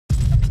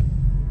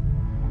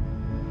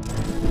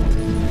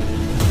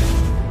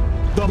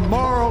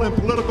moral and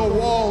political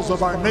walls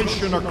of our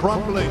nation are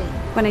crumbling.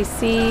 When I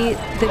see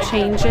the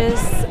changes,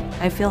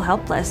 I feel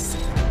helpless.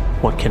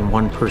 What can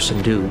one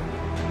person do?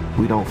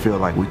 We don't feel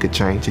like we could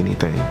change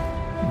anything.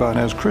 But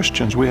as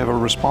Christians, we have a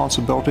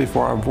responsibility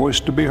for our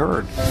voice to be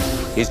heard.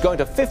 He's going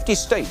to 50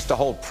 states to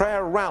hold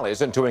prayer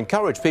rallies and to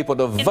encourage people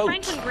to vote.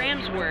 In Franklin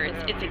Graham's words,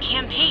 it's a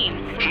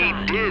campaign. He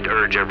did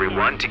urge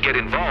everyone to get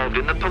involved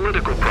in the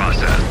political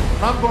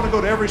process. I'm going to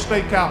go to every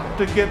state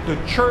capital to get the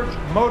church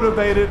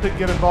motivated to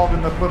get involved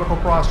in the political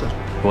process.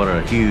 What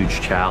a huge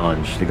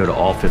challenge to go to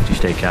all 50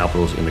 state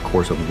capitals in the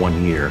course of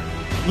 1 year.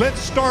 Let's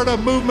start a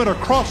movement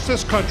across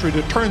this country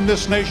to turn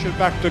this nation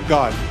back to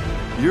God.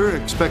 You're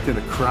expecting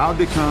a crowd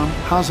to come?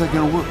 How's that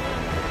going to work?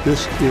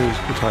 This is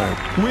the time.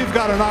 We've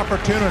got an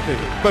opportunity,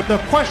 but the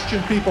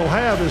question people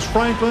have is,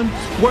 Franklin,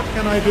 what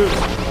can I do?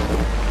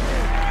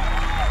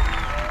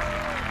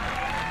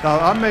 Now,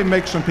 I may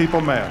make some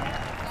people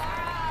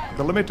mad,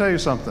 but let me tell you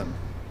something.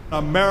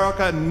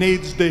 America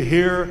needs to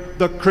hear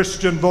the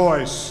Christian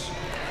voice.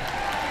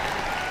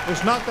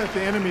 It's not that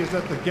the enemy is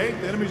at the gate.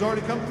 The enemy's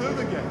already come through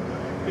the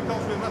gate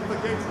because we left the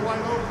gates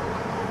wide open.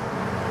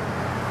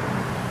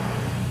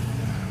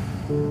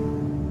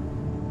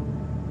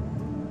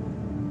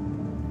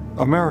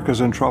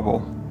 America's in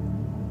trouble.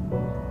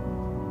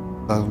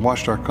 I've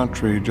watched our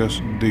country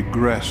just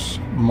digress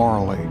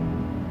morally.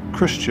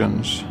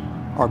 Christians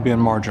are being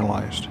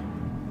marginalized.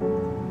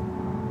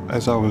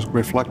 As I was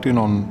reflecting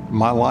on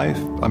my life,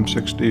 I'm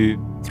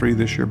 63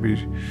 this year,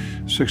 be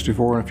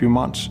 64 in a few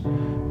months.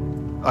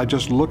 I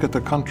just look at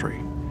the country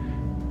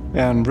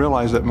and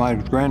realize that my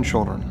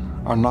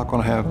grandchildren are not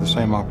going to have the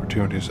same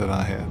opportunities that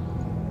I had.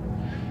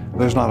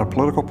 There's not a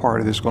political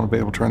party that's going to be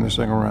able to turn this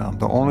thing around.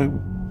 The only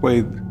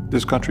way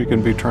this country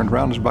can be turned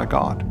around is by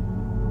God.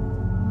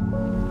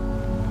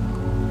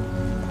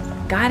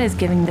 God is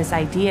giving this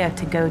idea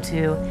to go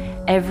to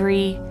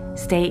every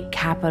state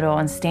capital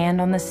and stand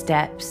on the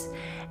steps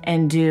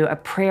and do a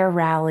prayer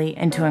rally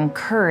and to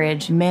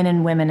encourage men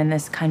and women in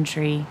this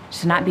country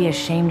to not be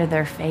ashamed of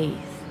their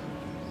faith.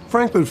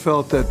 Franklin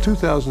felt that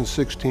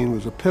 2016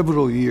 was a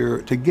pivotal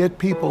year to get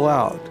people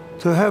out,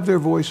 to have their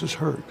voices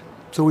heard.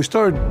 So we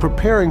started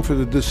preparing for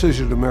the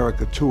Decision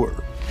America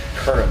tour.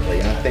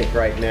 Currently, I think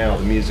right now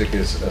the music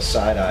is a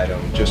side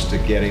item just to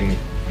getting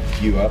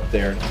you up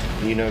there.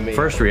 You know me.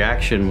 First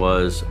reaction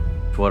was,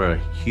 what a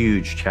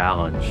huge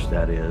challenge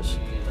that is.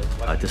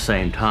 At the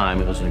same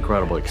time, it was an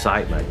incredible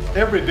excitement.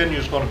 Every venue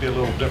is going to be a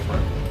little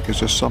different. It's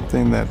just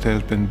something that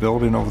has been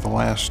building over the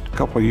last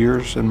couple of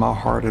years in my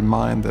heart and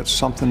mind that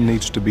something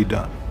needs to be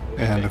done.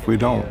 And if we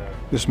don't,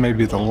 this may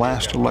be the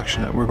last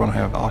election that we're going to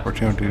have the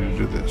opportunity to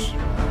do this.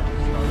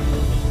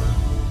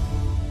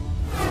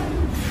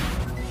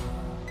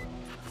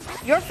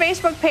 Your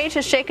Facebook page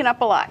has shaken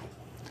up a lot.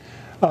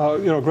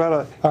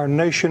 Greta, our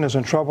nation is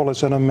in trouble.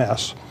 It's in a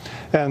mess.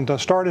 And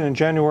starting in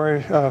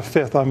January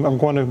 5th, I'm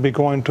going to be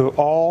going to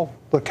all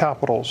the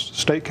capitals,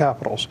 state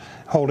capitals,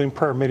 holding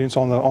prayer meetings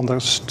on the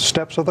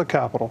steps of the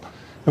Capitol.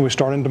 And we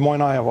start in Des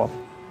Moines, Iowa.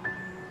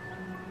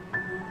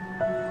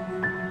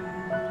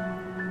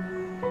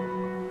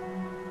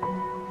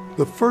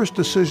 The first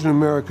Decision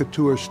America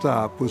tour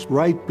stop was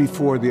right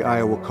before the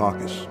Iowa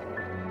caucus.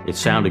 It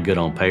sounded good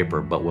on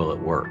paper, but will it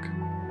work?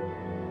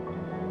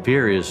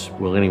 Fear is,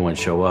 will anyone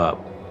show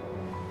up?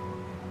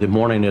 The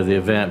morning of the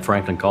event,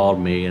 Franklin called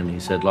me and he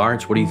said,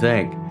 "Lawrence, what do you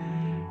think?"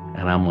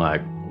 And I'm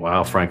like,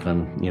 wow,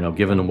 Franklin,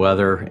 given the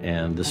weather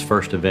and this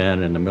first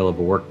event in the middle of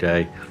a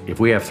workday, if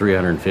we have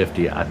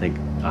 350, I think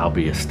I'll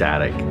be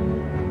ecstatic.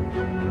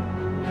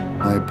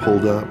 I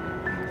pulled up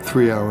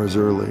 3 hours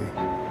early.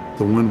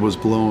 The wind was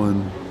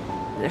blowing.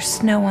 There's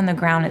snow on the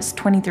ground. It's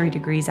 23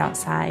 degrees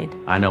outside.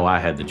 I know I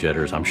had the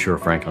jitters. I'm sure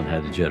Franklin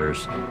had the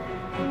jitters.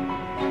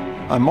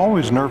 I'm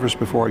always nervous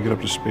before I get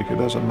up to speak. It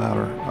doesn't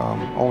matter.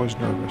 I'm always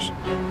nervous.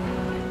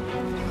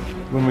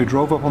 When we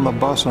drove up on the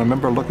bus, and I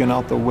remember looking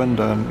out the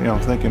window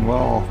and thinking,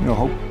 well,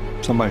 hope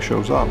somebody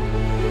shows up.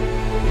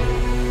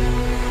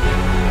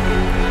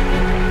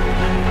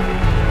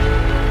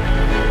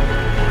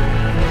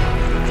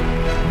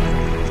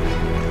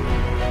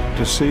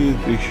 To see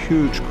the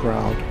huge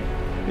crowd,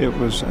 it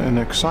was an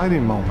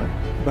exciting moment,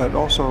 but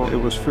also it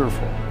was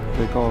fearful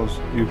because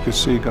you could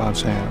see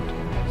God's hand.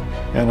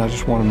 And I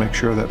just want to make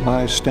sure that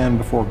my stand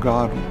before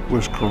God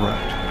was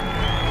correct.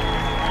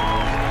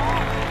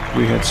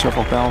 We had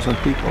several thousand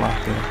people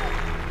out there,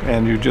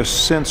 and you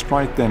just sensed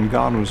right then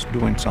God was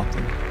doing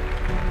something.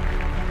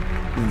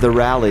 The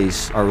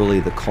rallies are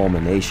really the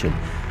culmination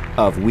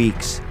of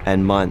weeks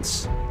and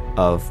months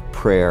of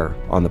prayer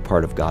on the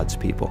part of God's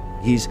people.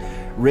 He's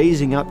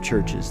raising up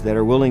churches that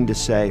are willing to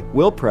say,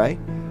 we'll pray,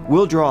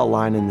 we'll draw a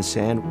line in the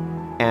sand,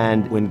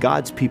 and when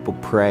God's people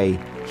pray,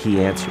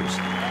 He answers.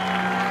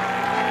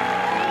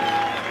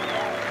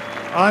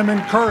 I'm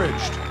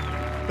encouraged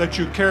that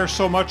you care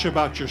so much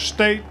about your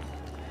state,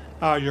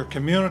 your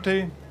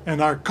community,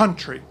 and our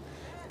country,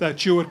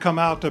 that you would come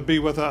out to be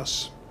with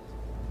us.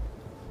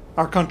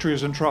 Our country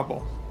is in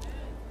trouble.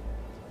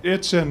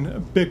 It's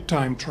in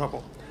big-time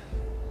trouble.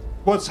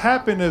 What's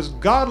happened is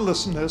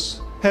godlessness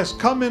has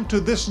come into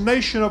this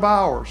nation of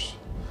ours,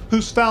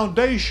 whose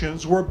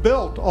foundations were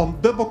built on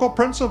biblical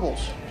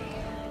principles.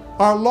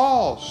 Our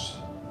laws,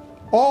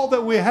 all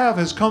that we have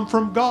has come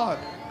from God.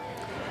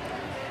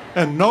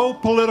 And no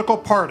political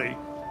party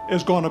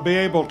is going to be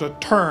able to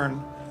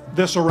turn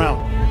this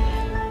around.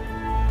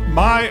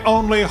 My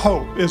only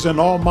hope is in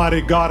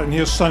Almighty God and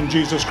His Son,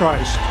 Jesus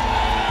Christ.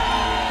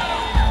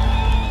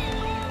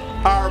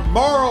 Our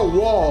moral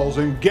walls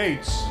and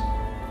gates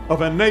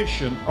of a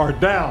nation are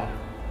down,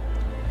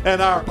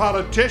 and our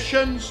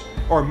politicians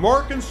are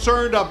more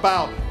concerned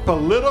about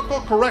political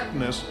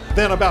correctness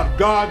than about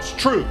God's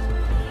truth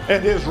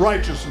and His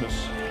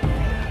righteousness.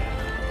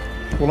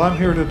 Well, I'm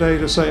here today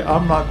to say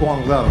I'm not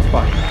going without a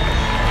fight.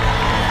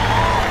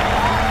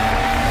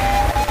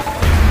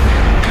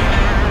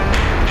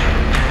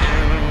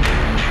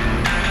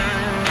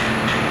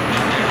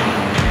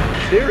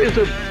 There is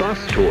a bus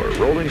tour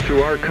rolling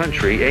through our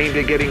country aimed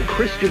at getting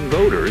Christian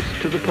voters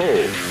to the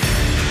polls.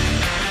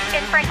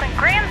 In Franklin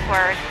Graham's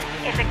words,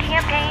 it's a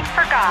campaign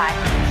for God.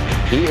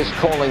 He is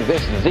calling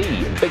this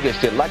the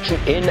biggest election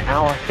in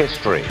our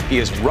history. He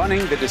is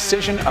running the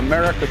Decision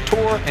America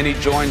Tour, and he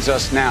joins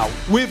us now.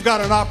 We've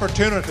got an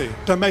opportunity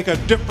to make a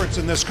difference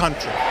in this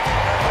country.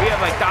 We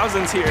have like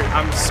thousands here.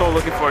 I'm so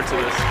looking forward to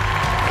this.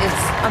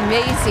 It's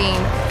amazing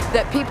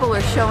that people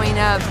are showing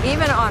up,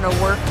 even on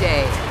a work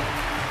day.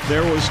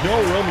 There was no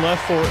room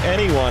left for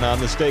anyone on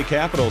the state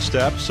capitol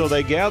steps, so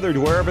they gathered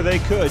wherever they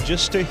could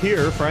just to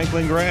hear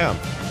Franklin Graham.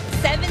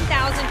 7,000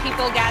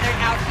 people gathered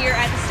out here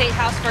at the State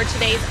House for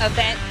today's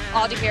event,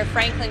 all to hear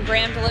Franklin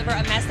Graham deliver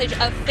a message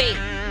of faith.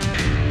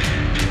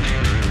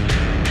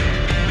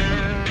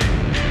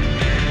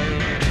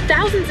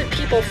 Thousands of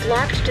people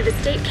flocked to the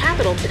state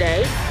capitol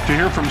today to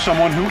hear from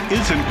someone who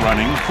isn't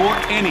running for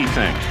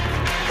anything.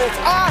 It's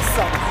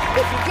awesome.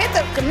 If you get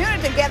the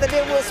community together,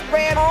 then we'll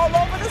spread all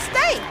over the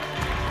state.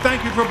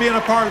 Thank you for being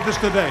a part of this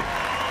today.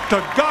 To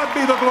God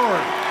be the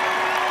glory.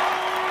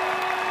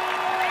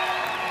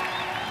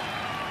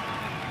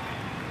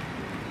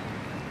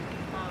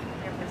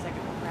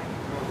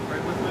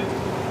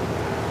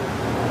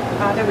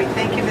 Father, we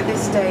thank you for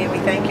this day. We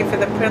thank you for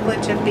the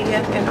privilege of being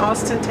in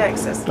Austin,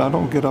 Texas. I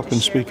don't get up and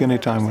speak any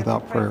time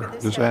without prayer.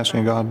 Just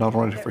asking God not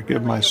only to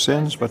forgive my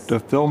sins, but to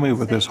fill me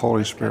with His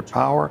Holy Spirit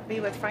power. Be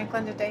with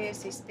Franklin today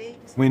as he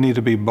speaks. We need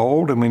to be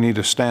bold, and we need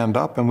to stand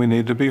up, and we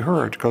need to be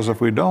heard, because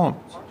if we don't,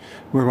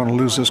 we're going to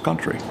lose this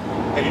country.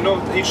 And you know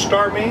what each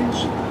star means?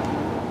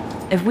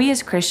 If we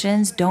as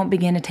Christians don't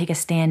begin to take a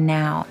stand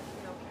now,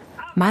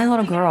 my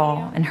little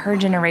girl and her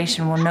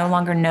generation will no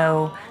longer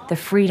know the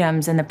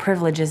freedoms and the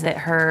privileges that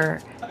her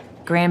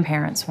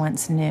grandparents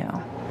once knew.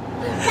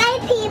 Hi,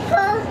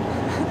 people.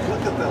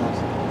 Look at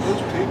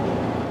those people.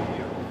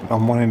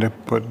 I'm wanting to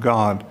put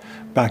God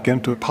back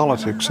into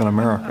politics in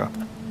America.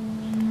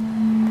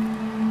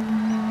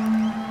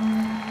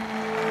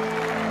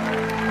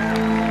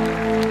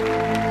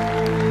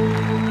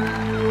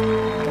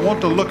 I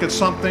want to look at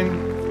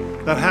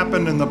something that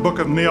happened in the book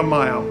of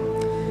Nehemiah.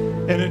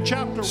 And in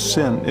chapter 1,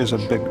 sin is a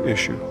big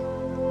issue.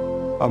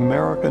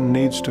 America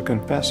needs to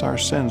confess our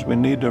sins. We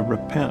need to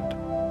repent.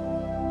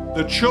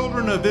 the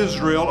children of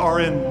Israel are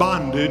in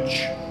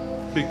bondage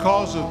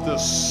because of the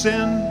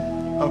sin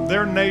of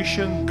their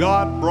nation.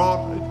 God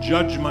brought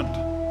judgment.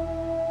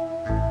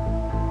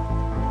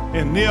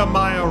 And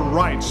Nehemiah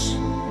writes,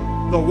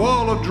 the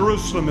wall of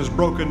Jerusalem is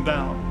broken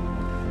down.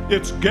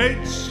 Its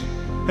gates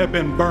have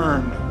been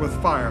burned with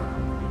fire.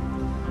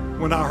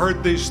 When I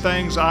heard these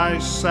things, I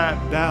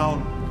sat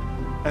down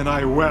and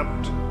I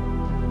wept.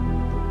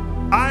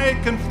 I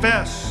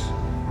confess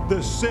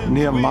the sins.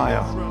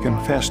 Nehemiah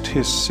confessed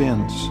his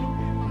sins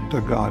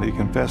to God. He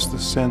confessed the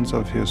sins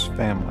of his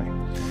family.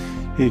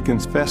 He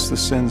confessed the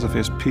sins of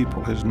his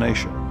people, his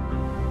nation.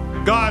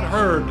 God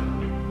heard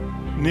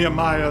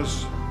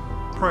Nehemiah's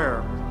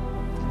prayer.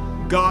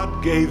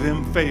 God gave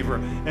him favor.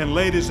 And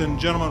ladies and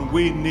gentlemen,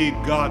 we need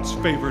God's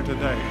favor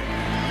today.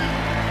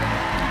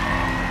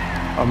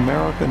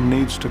 America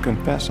needs to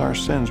confess our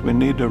sins. We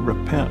need to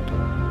repent.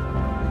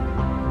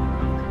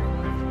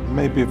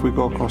 Maybe if we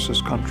go across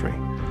this country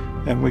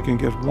and we can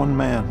get one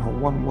man or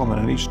one woman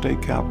in each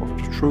state capital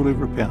to truly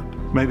repent,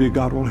 maybe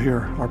God will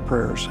hear our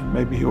prayers, and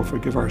maybe He'll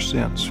forgive our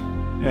sins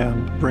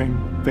and bring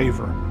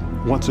favor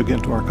once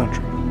again to our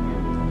country.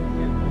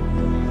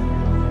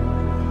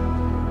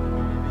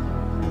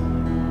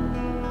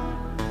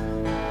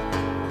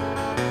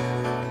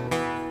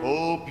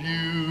 Oh,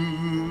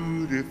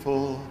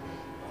 beautiful.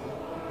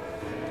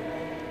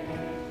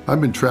 I've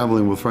been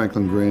traveling with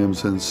Franklin Graham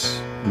since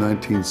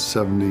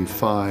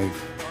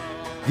 1975.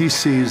 He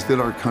sees that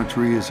our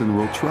country is in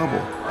real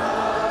trouble.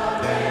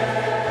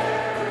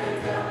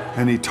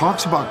 And he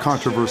talks about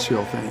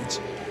controversial things,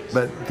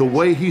 but the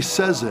way he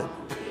says it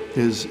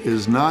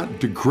is not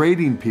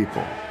degrading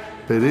people,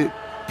 but it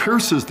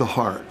pierces the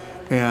heart,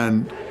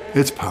 and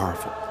it's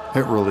powerful.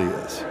 It really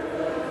is.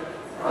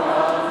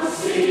 From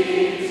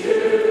sea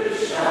to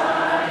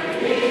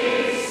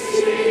shining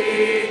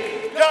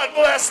sea. God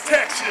bless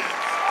Texas.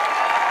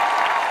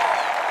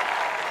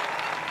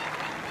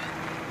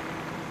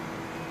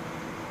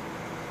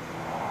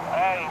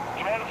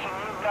 nation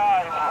you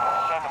guys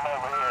send them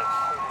over here.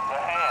 The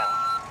hands.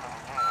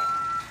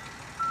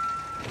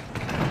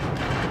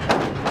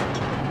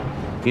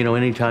 You know,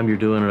 anytime you're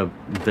doing an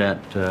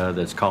event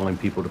that's calling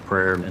people to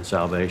prayer and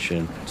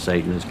salvation,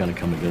 Satan is going to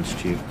come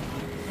against you.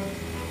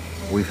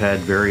 We've had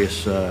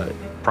various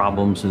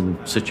problems and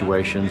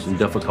situations and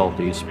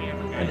difficulties,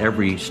 and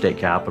every state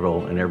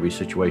capitol and every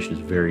situation is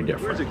very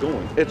different. Where's it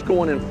going? It's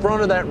going in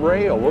front of that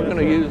rail. We're going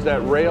to use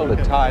that rail to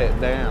tie it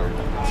down.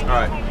 All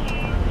right.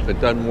 If it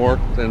doesn't work,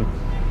 then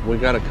we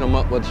got to come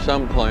up with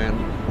some plan.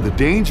 The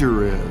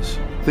danger is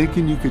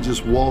thinking you could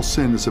just waltz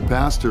in as a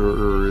pastor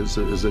or as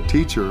a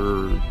teacher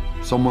or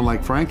someone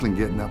like Franklin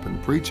getting up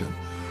and preaching.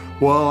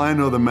 Well, I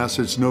know the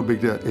message, no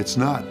big deal. It's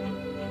not.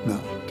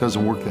 No, it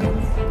doesn't work that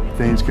way.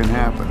 Things can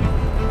happen.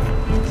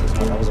 That's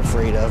what I was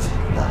afraid of.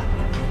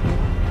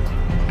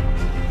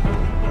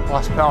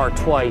 Lost power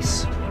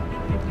twice.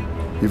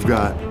 You've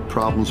got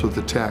problems with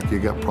the tech, you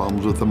got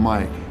problems with the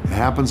mic. It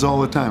happens all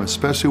the time,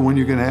 especially when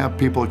you're going to have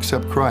people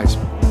accept Christ.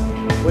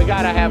 We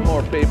got to have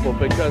more people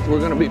because we're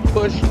going to be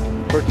pushed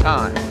for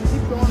time.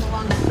 Keep going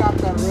along the top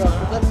of that rail.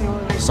 That's the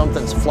only thing.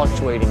 Something's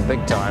fluctuating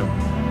big time.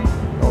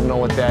 Don't know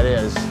what that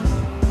is.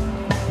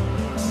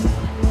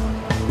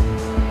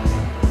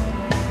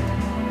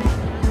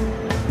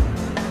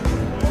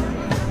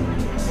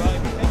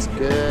 That's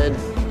good.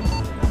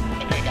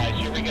 Okay, guys,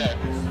 here we go.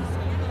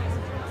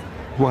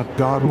 What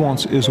God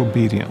wants is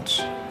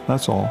obedience.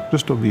 That's all,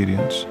 just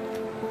obedience.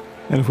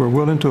 And if we're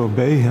willing to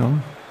obey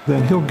Him,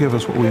 then He'll give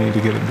us what we need to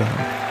get it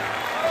done.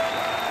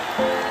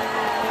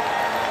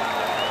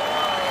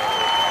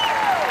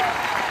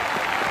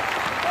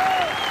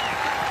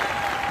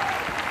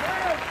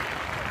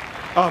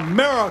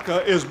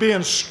 America is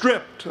being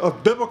stripped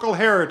of biblical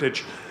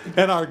heritage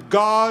and our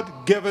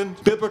God-given,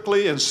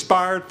 biblically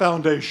inspired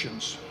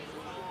foundations.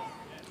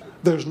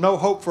 There's no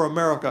hope for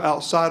America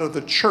outside of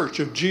the Church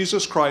of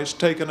Jesus Christ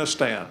taking a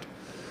stand.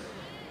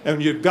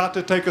 And you've got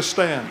to take a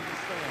stand.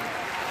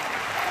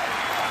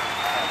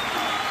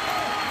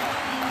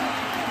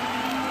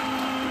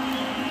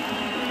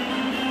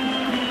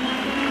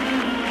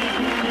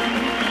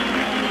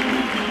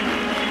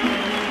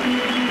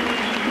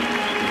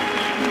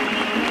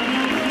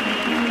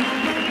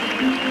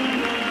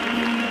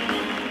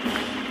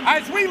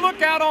 As we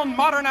look out on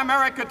modern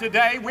America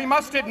today, we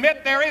must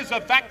admit there is a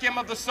vacuum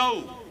of the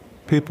soul.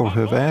 People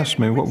have asked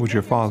me, what would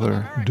your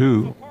father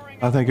do?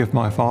 I think if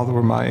my father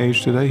were my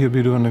age today, he'd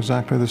be doing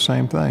exactly the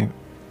same thing.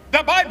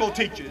 The Bible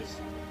teaches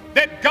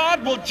that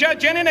God will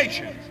judge any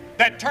nation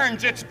that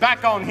turns its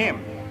back on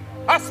Him,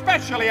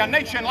 especially a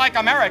nation like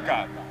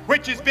America,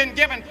 which has been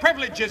given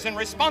privileges and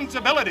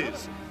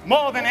responsibilities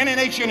more than any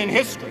nation in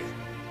history.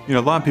 You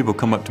know, a lot of people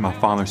come up to my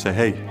father and say,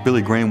 hey,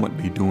 Billy Graham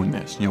wouldn't be doing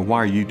this. You know, why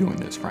are you doing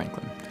this,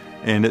 Franklin?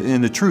 And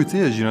the truth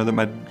is, you know, that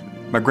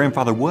my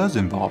grandfather was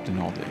involved in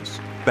all this.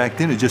 Back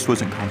then, it just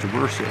wasn't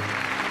controversial.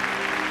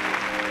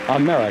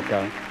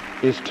 America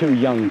is too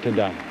young to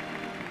die.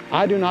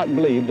 I do not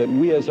believe that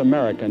we as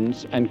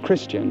Americans and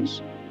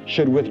Christians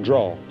should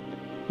withdraw.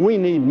 We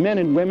need men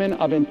and women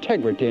of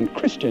integrity and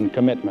Christian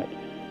commitment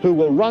who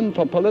will run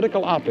for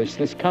political office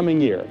this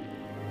coming year.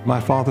 My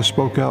father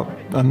spoke out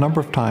a number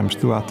of times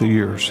throughout the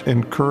years,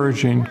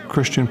 encouraging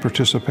Christian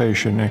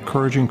participation,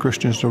 encouraging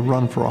Christians to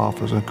run for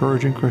office,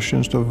 encouraging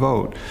Christians to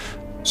vote,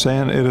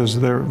 saying it is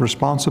their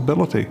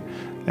responsibility.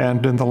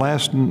 And in the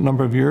last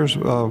number of years,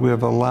 we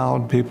have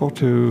allowed people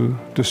to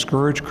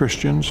discourage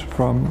Christians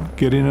from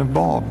getting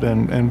involved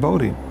and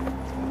voting.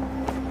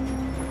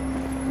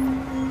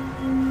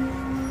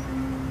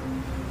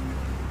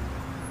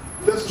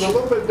 This is a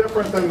little bit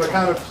different than the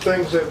kind of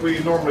things that we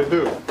normally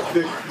do.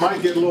 It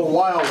might get a little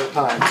wild at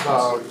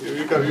times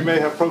because you may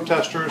have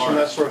protesters and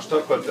that sort of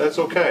stuff, but that's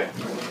okay.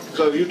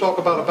 So you talk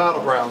about a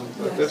battleground.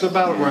 It's a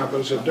battleground, but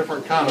it's a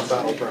different kind of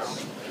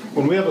battleground.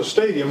 When we have a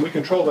stadium, we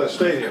control that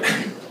stadium.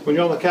 When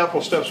you're on the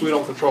Capitol steps, we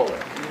don't control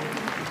it.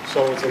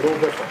 So it's a little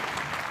different.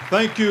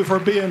 Thank you for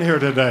being here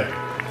today.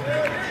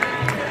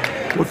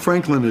 What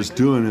Franklin is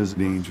doing is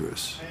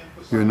dangerous.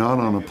 You're not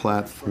on a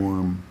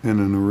platform in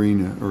an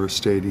arena or a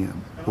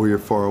stadium where you're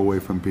far away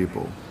from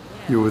people.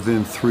 You're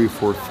within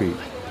 3-4 feet.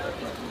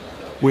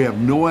 We have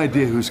no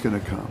idea who's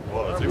going to come.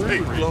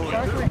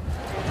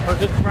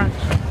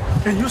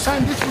 Can you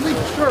sign this for me?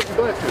 Sure, I'm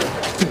glad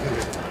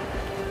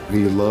to.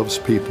 He loves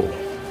people.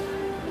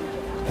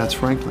 That's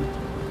Franklin.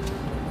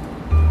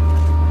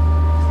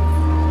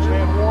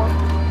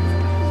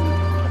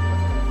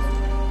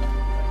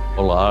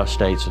 A lot of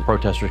states,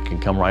 protesters can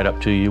come right up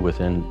to you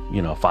within,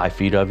 5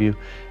 feet of you,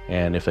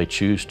 and if they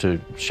choose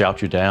to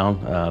shout you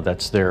down,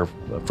 that's their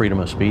freedom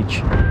of speech.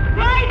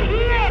 Right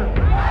here!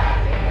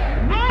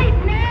 Right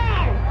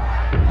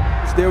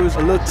now! There was a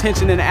little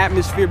tension in the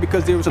atmosphere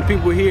because there were some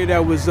people here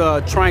that was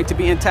trying to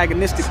be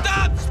antagonistic.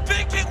 Stop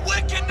speaking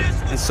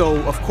wickedness! And so,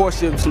 of course,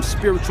 there was some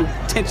spiritual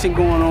tension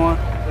going on.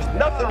 There's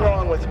nothing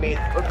wrong with me.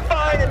 We're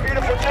fine and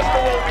beautiful just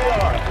the way we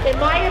are. In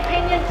my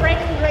opinion,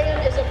 Franklin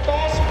Graham is a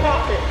false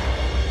prophet.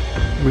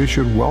 We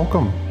should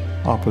welcome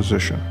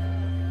opposition.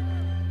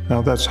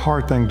 Now, that's a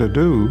hard thing to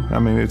do. I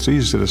mean, it's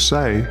easy to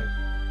say,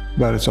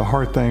 but it's a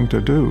hard thing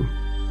to do.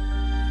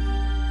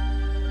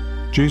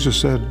 Jesus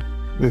said,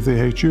 if they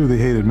hate you, they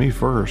hated me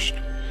first.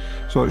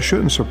 So it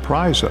shouldn't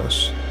surprise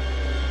us.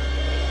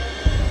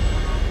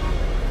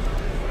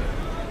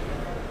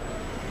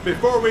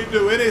 Before we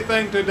do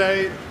anything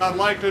today, I'd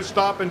like to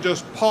stop and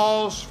just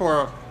pause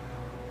for a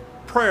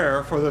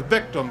prayer for the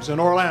victims in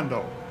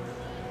Orlando.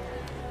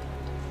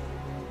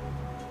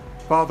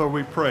 Father,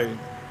 we pray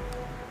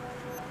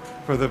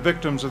for the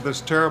victims of this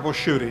terrible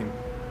shooting.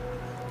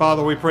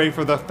 Father, we pray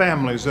for the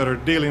families that are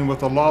dealing with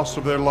the loss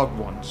of their loved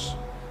ones.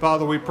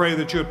 Father, we pray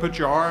that you would put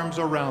your arms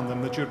around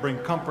them, that you would bring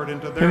comfort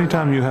into their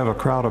Anytime lives. you have a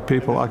crowd of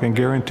people, I can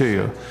guarantee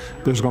you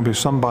there's going to be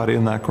somebody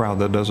in that crowd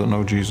that doesn't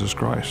know Jesus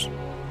Christ.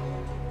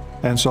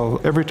 And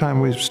so every time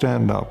we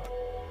stand up,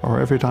 or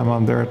every time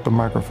I'm there at the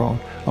microphone,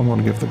 I'm going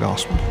to give the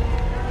gospel.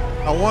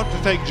 I want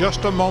to take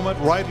just a moment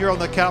right here on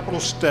the Capitol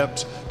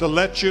steps to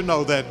let you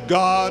know that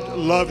God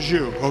loves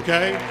you,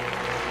 okay?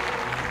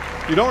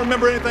 You don't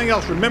remember anything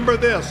else. Remember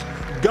this,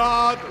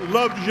 God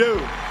loves you.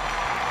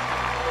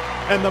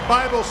 And the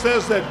Bible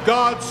says that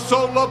God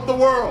so loved the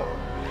world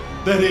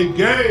that he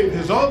gave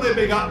his only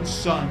begotten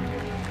Son,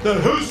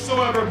 that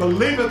whosoever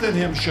believeth in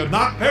him should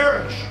not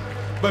perish,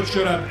 but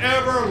should have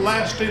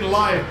everlasting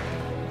life.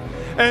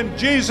 And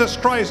Jesus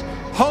Christ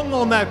hung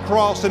on that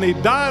cross, and he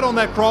died on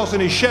that cross,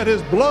 and he shed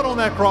his blood on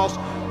that cross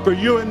for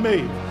you and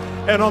me.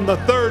 And on the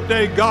third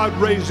day, God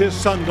raised his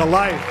Son to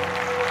life.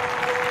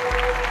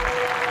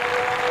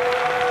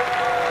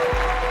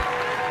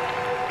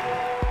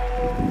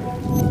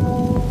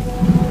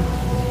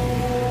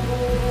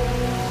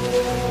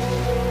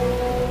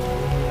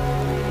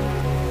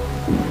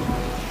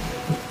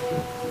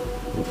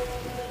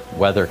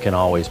 Weather can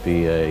always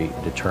be a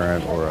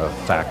deterrent or a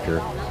factor.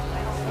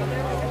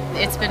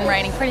 It's been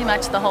raining pretty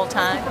much the whole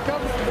time.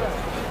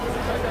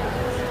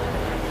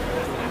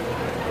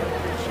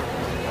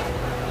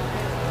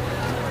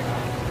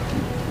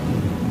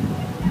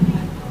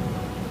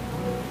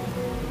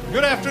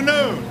 Good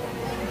afternoon.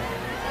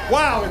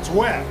 Wow, it's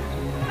wet.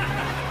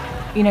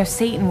 You know,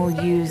 Satan will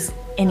use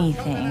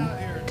anything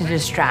to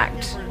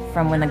distract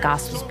from when the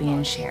gospel's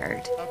being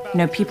shared. You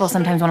know, people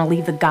sometimes want to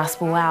leave the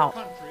gospel out,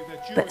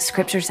 but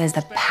Scripture says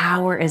the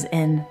power is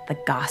in the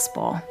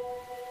gospel.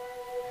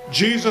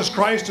 Jesus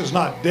Christ is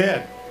not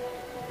dead.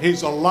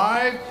 He's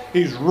alive.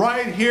 He's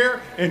right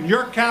here in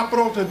your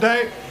capital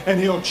today, and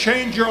he'll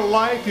change your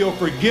life. He'll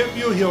forgive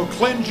you. He'll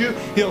cleanse you.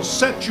 He'll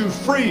set you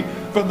free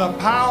from the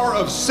power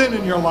of sin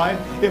in your life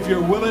if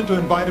you're willing to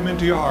invite him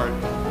into your heart.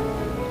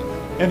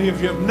 And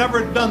if you've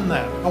never done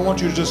that, I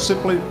want you to just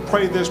simply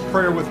pray this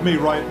prayer with me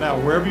right now,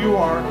 wherever you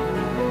are.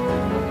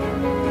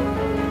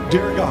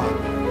 Dear God,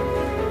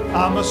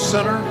 I'm a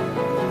sinner.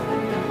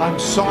 I'm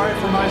sorry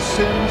for my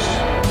sins.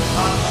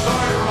 I'm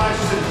sorry for my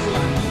sins.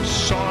 I'm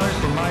sorry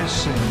for my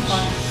sins.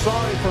 I'm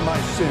sorry for my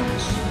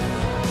sins.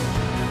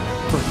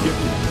 Forgive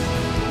me.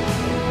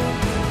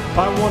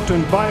 I want to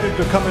invite him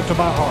to come into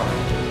my heart.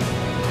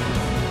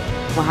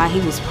 Well, how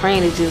he was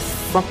praying, it just,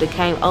 something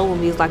came over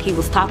me. It's like he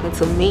was talking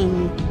to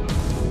me.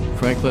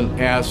 Franklin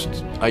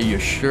asked, "Are you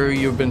sure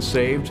you've been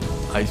saved?"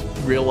 I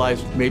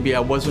realized maybe I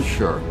wasn't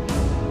sure.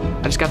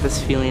 I just got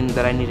this feeling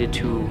that I needed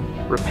to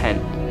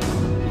repent.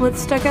 What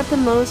stuck out the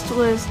most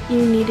was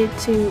you needed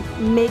to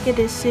make a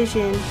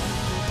decision.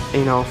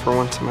 You know, for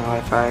once in my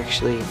life, I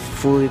actually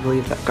fully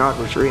believed that God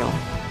was real.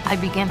 I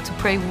began to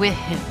pray with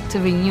him to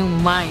renew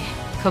my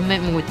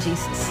commitment with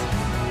Jesus.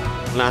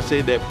 When I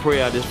said that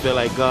prayer, I just felt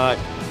like God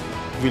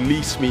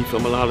released me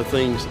from a lot of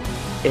things.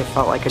 It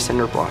felt like a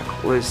cinder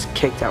block was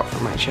kicked out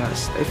from my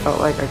chest. It felt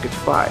like I could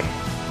fly.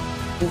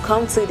 You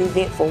come to the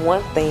event for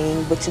one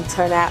thing, but you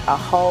turn out a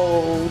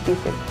whole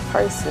different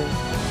person.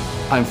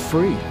 I'm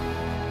free.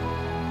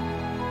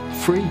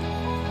 Free.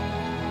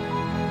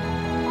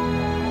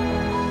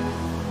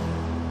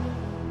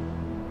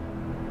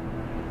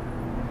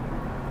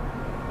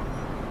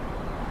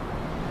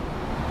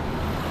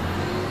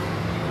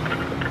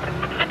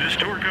 This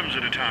tour comes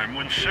at a time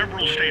when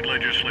several state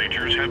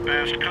legislatures have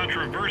passed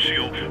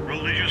controversial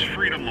religious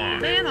freedom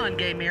laws. Ban on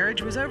gay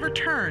marriage was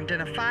overturned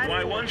in a fight.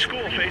 Why one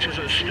school faces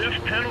a stiff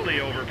penalty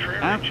over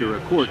prayer. After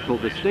a court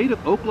told the state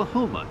of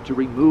Oklahoma to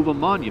remove a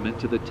monument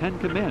to the Ten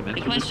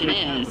Commandments. The question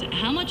is,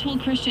 how much will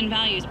Christian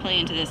values play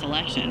into this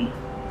election?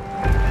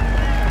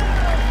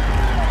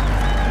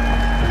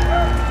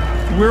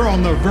 We're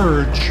on the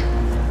verge,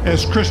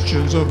 as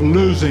Christians, of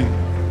losing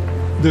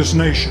this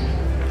nation.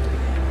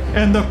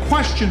 And the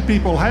question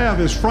people have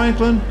is,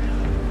 Franklin,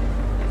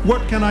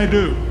 what can I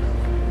do?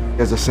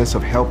 There's a sense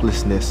of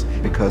helplessness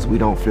because we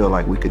don't feel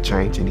like we could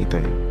change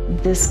anything.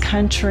 This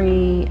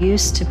country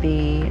used to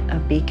be a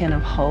beacon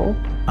of hope.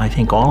 I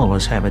think all of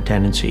us have a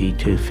tendency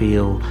to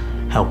feel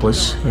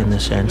helpless in the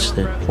sense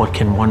that what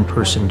can one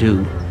person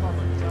do?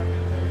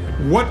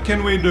 What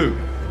can we do?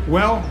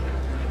 Well,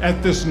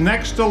 at this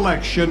next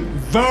election,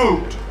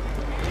 vote,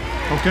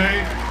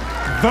 okay?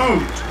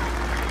 Vote.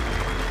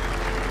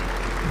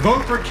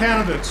 Vote for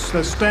candidates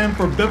that stand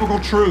for biblical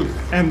truth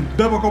and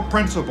biblical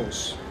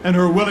principles and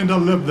who are willing to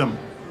live them.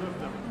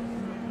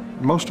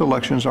 Most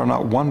elections are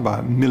not won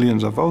by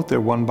millions of votes, they're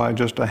won by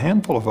just a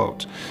handful of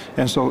votes.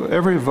 And so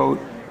every vote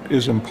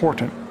is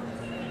important.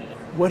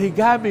 What he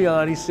got me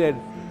on, he said,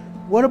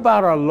 what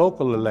about our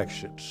local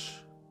elections?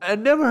 I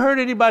never heard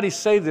anybody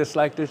say this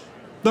like this.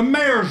 The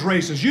mayor's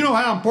races. You know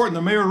how important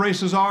the mayor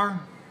races are?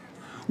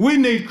 We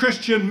need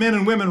Christian men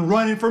and women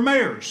running for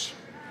mayors.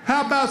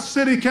 How about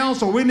city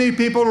council? We need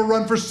people to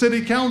run for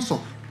city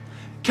council.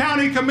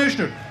 County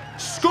commissioner,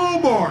 school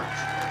boards.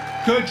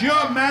 Could you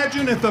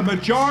imagine if the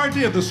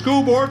majority of the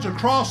school boards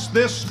across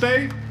this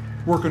state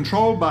were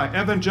controlled by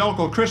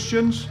evangelical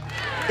Christians?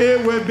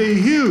 It would be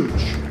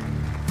huge.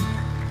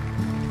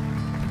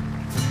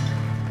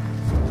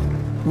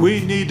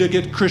 We need to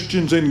get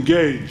Christians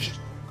engaged.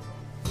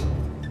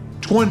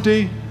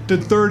 20 to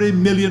 30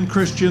 million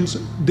Christians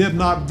did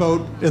not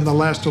vote in the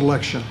last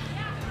election.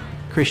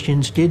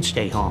 Christians did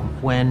stay home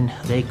when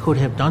they could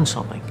have done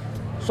something.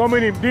 So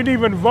many didn't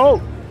even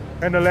vote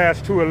in the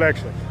last 2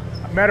 elections.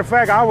 Matter of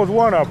fact, I was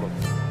one of them.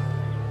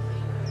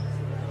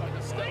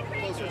 Step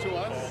closer to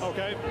us.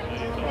 Okay.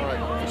 All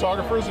right.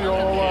 Photographers, you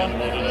all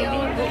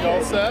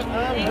set?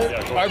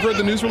 I've read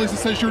the news release that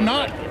says you're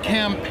not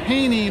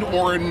campaigning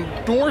or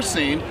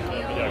endorsing.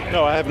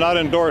 No, I have not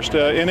endorsed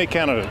any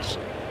candidates.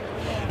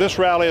 This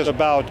rally is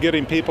about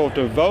getting people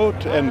to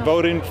vote and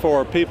voting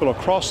for people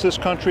across this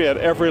country at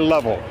every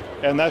level.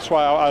 And that's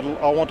why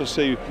I want to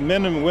see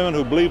men and women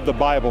who believe the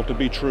Bible to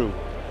be true,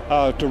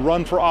 to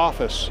run for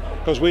office,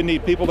 because we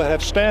need people that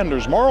have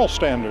standards, moral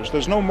standards.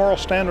 There's no moral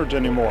standards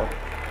anymore.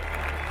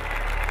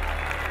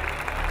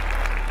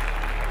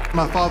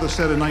 My father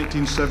said in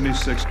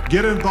 1976,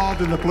 get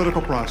involved in the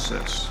political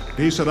process.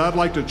 He said, I'd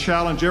like to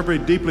challenge every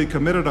deeply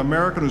committed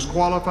American who's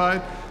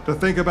qualified to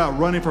think about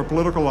running for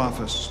political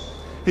office.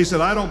 He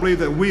said, I don't believe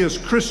that we as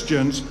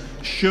Christians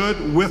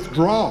should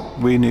withdraw.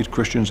 We need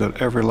Christians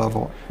at every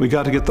level. We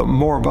got to get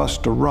more of us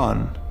to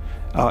run.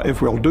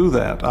 If we'll do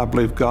that, I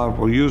believe God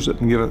will use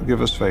it and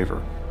give us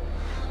favor.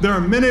 There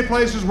are many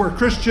places where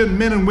Christian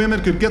men and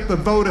women could get the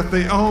vote if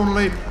they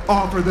only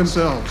offer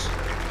themselves.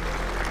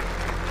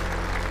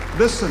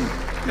 Listen,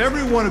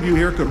 every one of you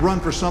here could run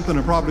for something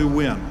and probably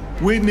win.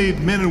 We need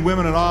men and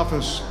women in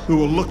office who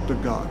will look to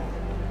God.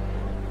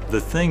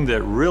 The thing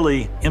that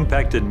really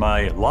impacted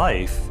my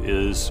life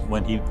is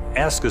when he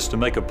asked us to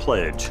make a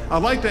pledge.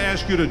 I'd like to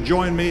ask you to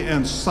join me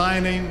in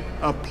signing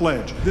a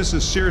pledge. This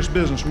is serious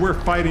business. We're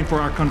fighting for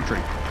our country.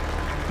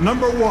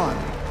 Number 1,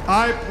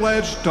 I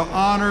pledge to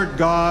honor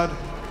God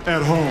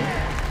at home.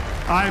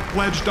 I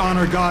pledge to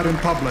honor God in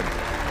public.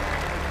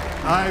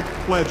 I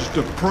pledge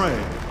to pray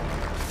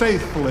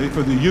faithfully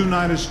for the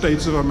United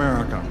States of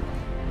America.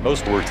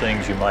 Most were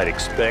things you might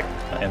expect,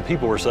 and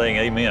people were saying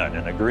amen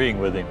and agreeing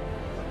with him.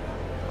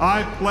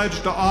 I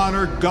pledge to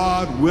honor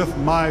God with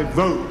my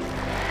vote.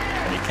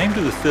 And he came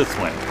to the 5th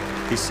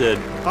one. He said,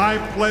 I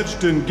pledge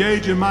to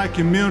engage in my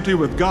community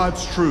with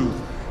God's truth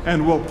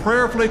and will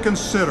prayerfully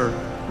consider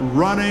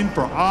running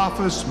for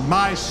office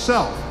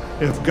myself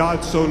if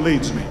God so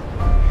leads me.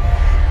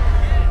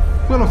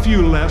 Well, a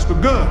few less,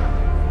 but good.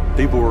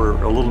 People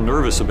were a little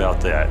nervous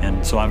about that,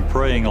 and so I'm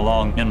praying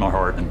along in my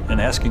heart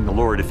and asking the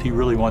Lord if he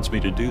really wants me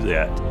to do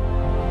that.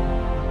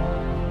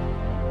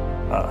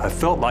 I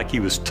felt like he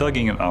was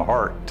tugging at my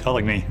heart,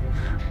 telling me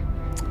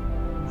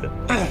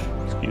that,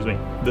 excuse me,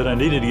 that I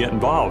needed to get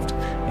involved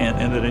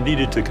and that I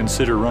needed to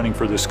consider running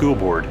for the school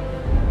board.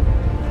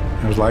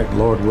 It was like the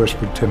Lord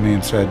whispered to me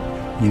and said,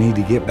 you need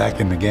to get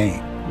back in the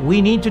game.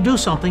 We need to do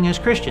something as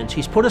Christians.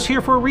 He's put us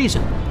here for a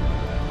reason.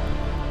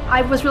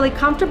 I was really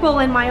comfortable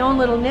in my own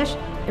little niche.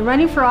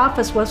 Running for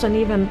office wasn't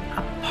even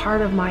a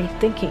part of my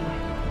thinking.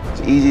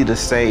 It's easy to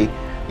say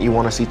you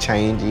want to see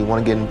change and you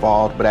want to get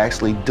involved, but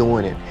actually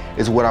doing it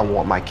is what I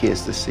want my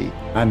kids to see.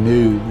 I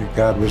knew that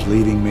God was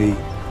leading me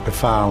to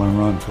file and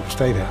run for the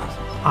State House.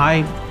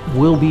 I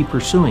will be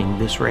pursuing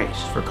this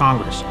race for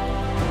Congress.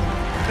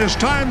 It's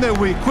time that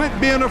we quit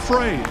being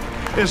afraid.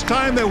 It's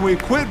time that we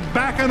quit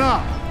backing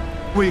up.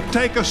 We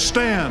take a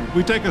stand.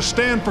 We take a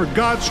stand for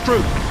God's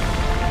truth.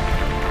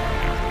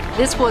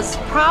 This was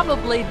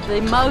probably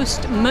the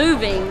most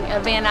moving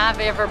event I've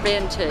ever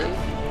been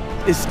to.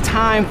 It's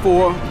time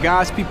for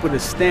God's people to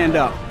stand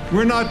up.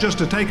 We're not just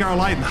to take our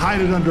light and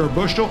hide it under a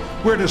bushel.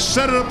 We're to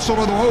set it up so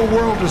for the whole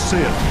world to see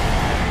it.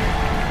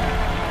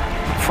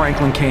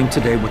 Franklin came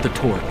today with a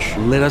torch,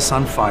 lit us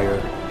on fire,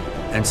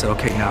 and said,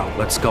 okay, now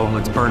let's go and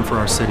let's burn for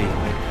our city.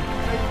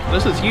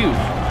 This is huge.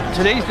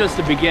 Today's just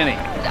the beginning.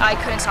 I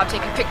couldn't stop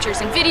taking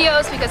pictures and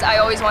videos because I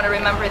always want to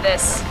remember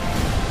this.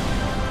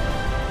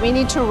 We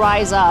need to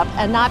rise up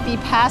and not be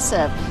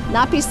passive,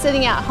 not be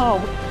sitting at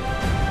home.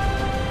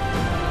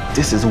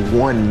 This is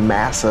one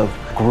massive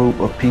group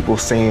of people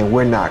saying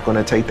we're not going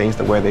to take things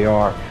the way they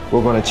are.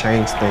 We're going to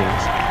change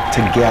things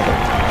together.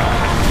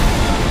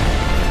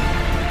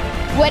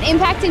 What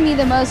impacted me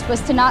the most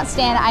was to not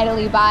stand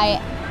idly by.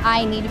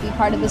 I need to be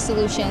part of the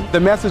solution. The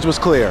message was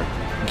clear.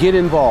 Get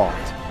involved.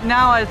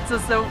 Now it's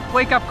just a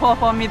wake-up call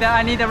for me that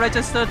I need to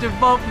register to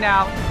vote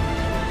now.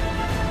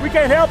 We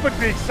can't help but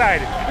be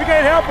excited. We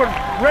can't help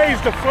but raise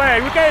the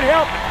flag. We can't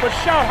help but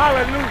shout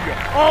hallelujah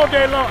all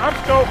day long. I'm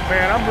stoked,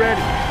 man. I'm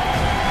ready.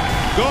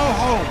 Go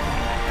home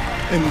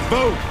and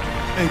vote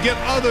and get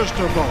others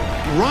to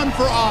vote. Run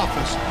for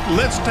office.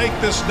 Let's take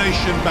this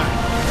nation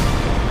back.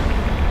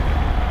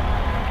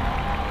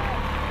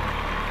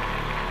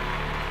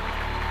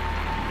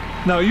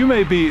 Now, you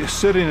may be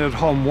sitting at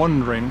home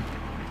wondering,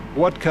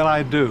 what can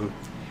I do?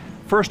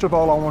 First of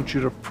all, I want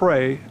you to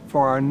pray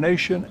for our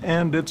nation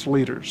and its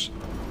leaders.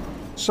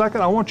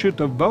 Second, I want you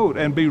to vote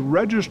and be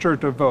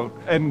registered to vote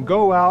and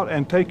go out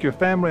and take your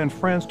family and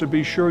friends to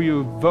be sure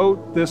you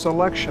vote this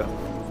election.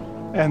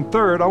 And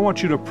third, I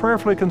want you to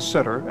prayerfully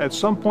consider at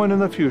some point in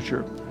the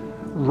future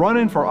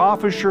running for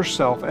office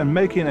yourself and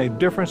making a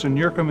difference in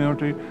your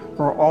community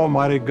for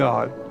Almighty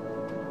God.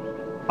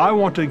 I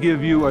want to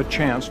give you a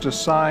chance to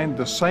sign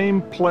the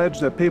same pledge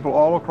that people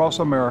all across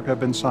America have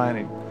been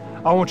signing.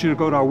 I want you to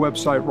go to our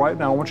website right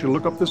now. I want you to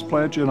look up this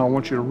pledge and I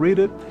want you to read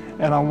it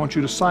and I want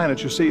you to sign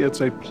it. You see,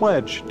 it's a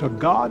pledge to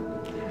God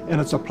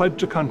and it's a pledge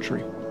to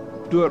country.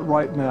 Do it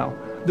right now.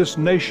 This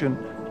nation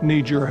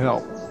needs your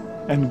help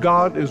and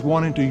God is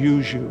wanting to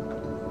use you.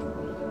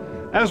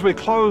 As we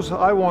close,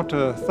 I want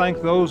to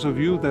thank those of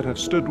you that have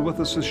stood with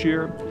us this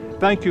year.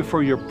 Thank you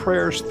for your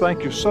prayers.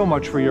 Thank you so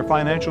much for your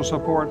financial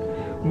support.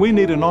 We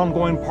need an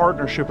ongoing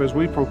partnership as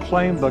we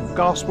proclaim the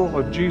gospel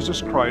of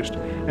Jesus Christ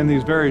in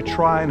these very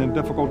trying and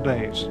difficult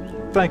days.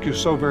 Thank you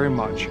so very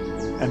much,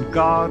 and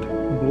God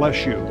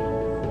bless you.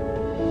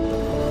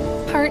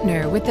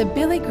 Partner with the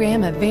Billy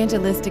Graham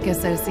Evangelistic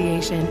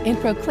Association in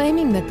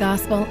proclaiming the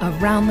gospel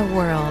around the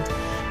world.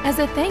 As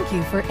a thank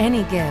you for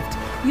any gift,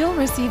 you'll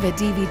receive a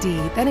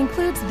DVD that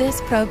includes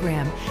this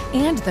program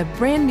and the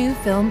brand new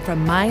film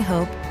from My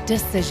Hope,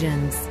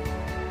 Decisions.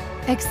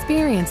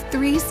 Experience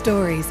 3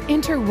 stories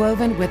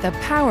interwoven with a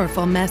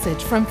powerful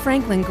message from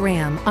Franklin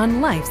Graham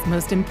on life's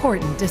most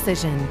important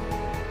decision.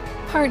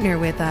 Partner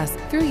with us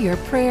through your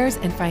prayers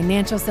and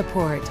financial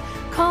support.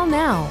 Call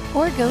now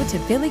or go to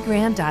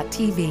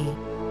billygraham.tv.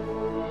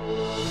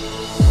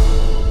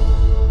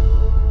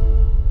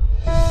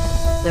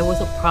 There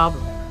was a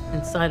problem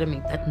inside of me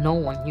that no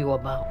one knew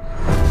about.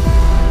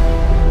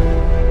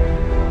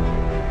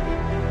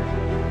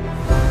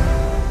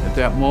 At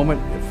that moment,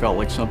 it felt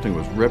like something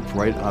was ripped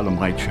right out of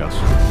my chest.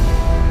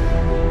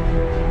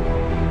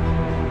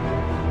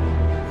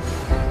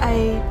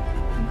 I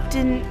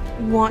didn't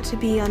want to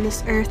be on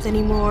this earth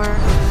anymore.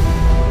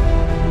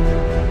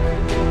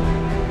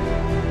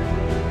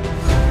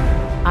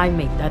 I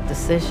made that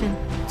decision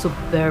to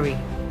bury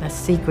that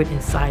secret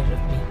inside of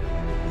me.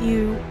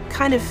 You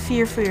kind of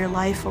fear for your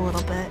life a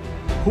little bit.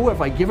 Who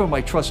have I given my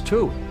trust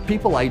to?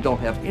 People I don't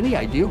have any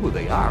idea who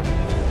they are.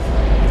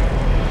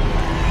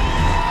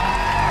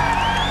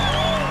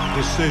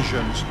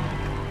 Decisions.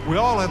 We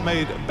all have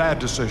made bad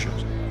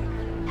decisions.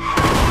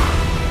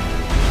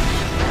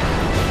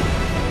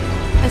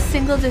 A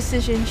single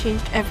decision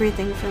changed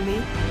everything for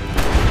me.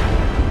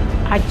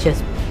 I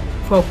just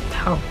broke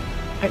down.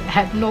 I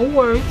had no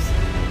words.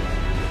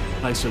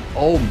 I said,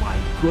 oh my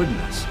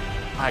goodness,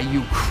 are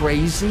you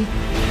crazy?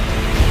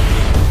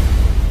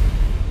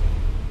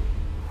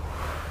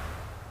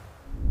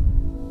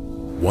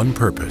 One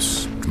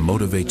purpose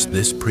motivates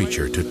this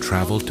preacher to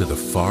travel to the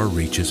far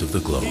reaches of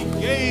the globe.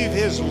 He gave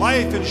his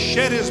life and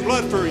shed his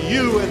blood for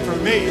you and for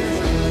me.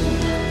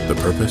 The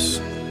purpose?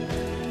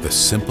 The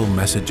simple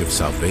message of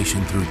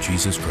salvation through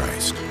Jesus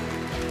Christ.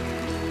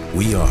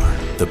 We are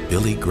the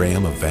Billy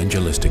Graham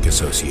Evangelistic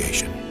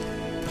Association,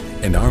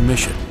 and our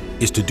mission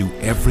is to do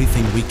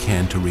everything we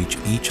can to reach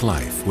each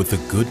life with the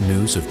good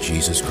news of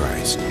Jesus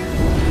Christ.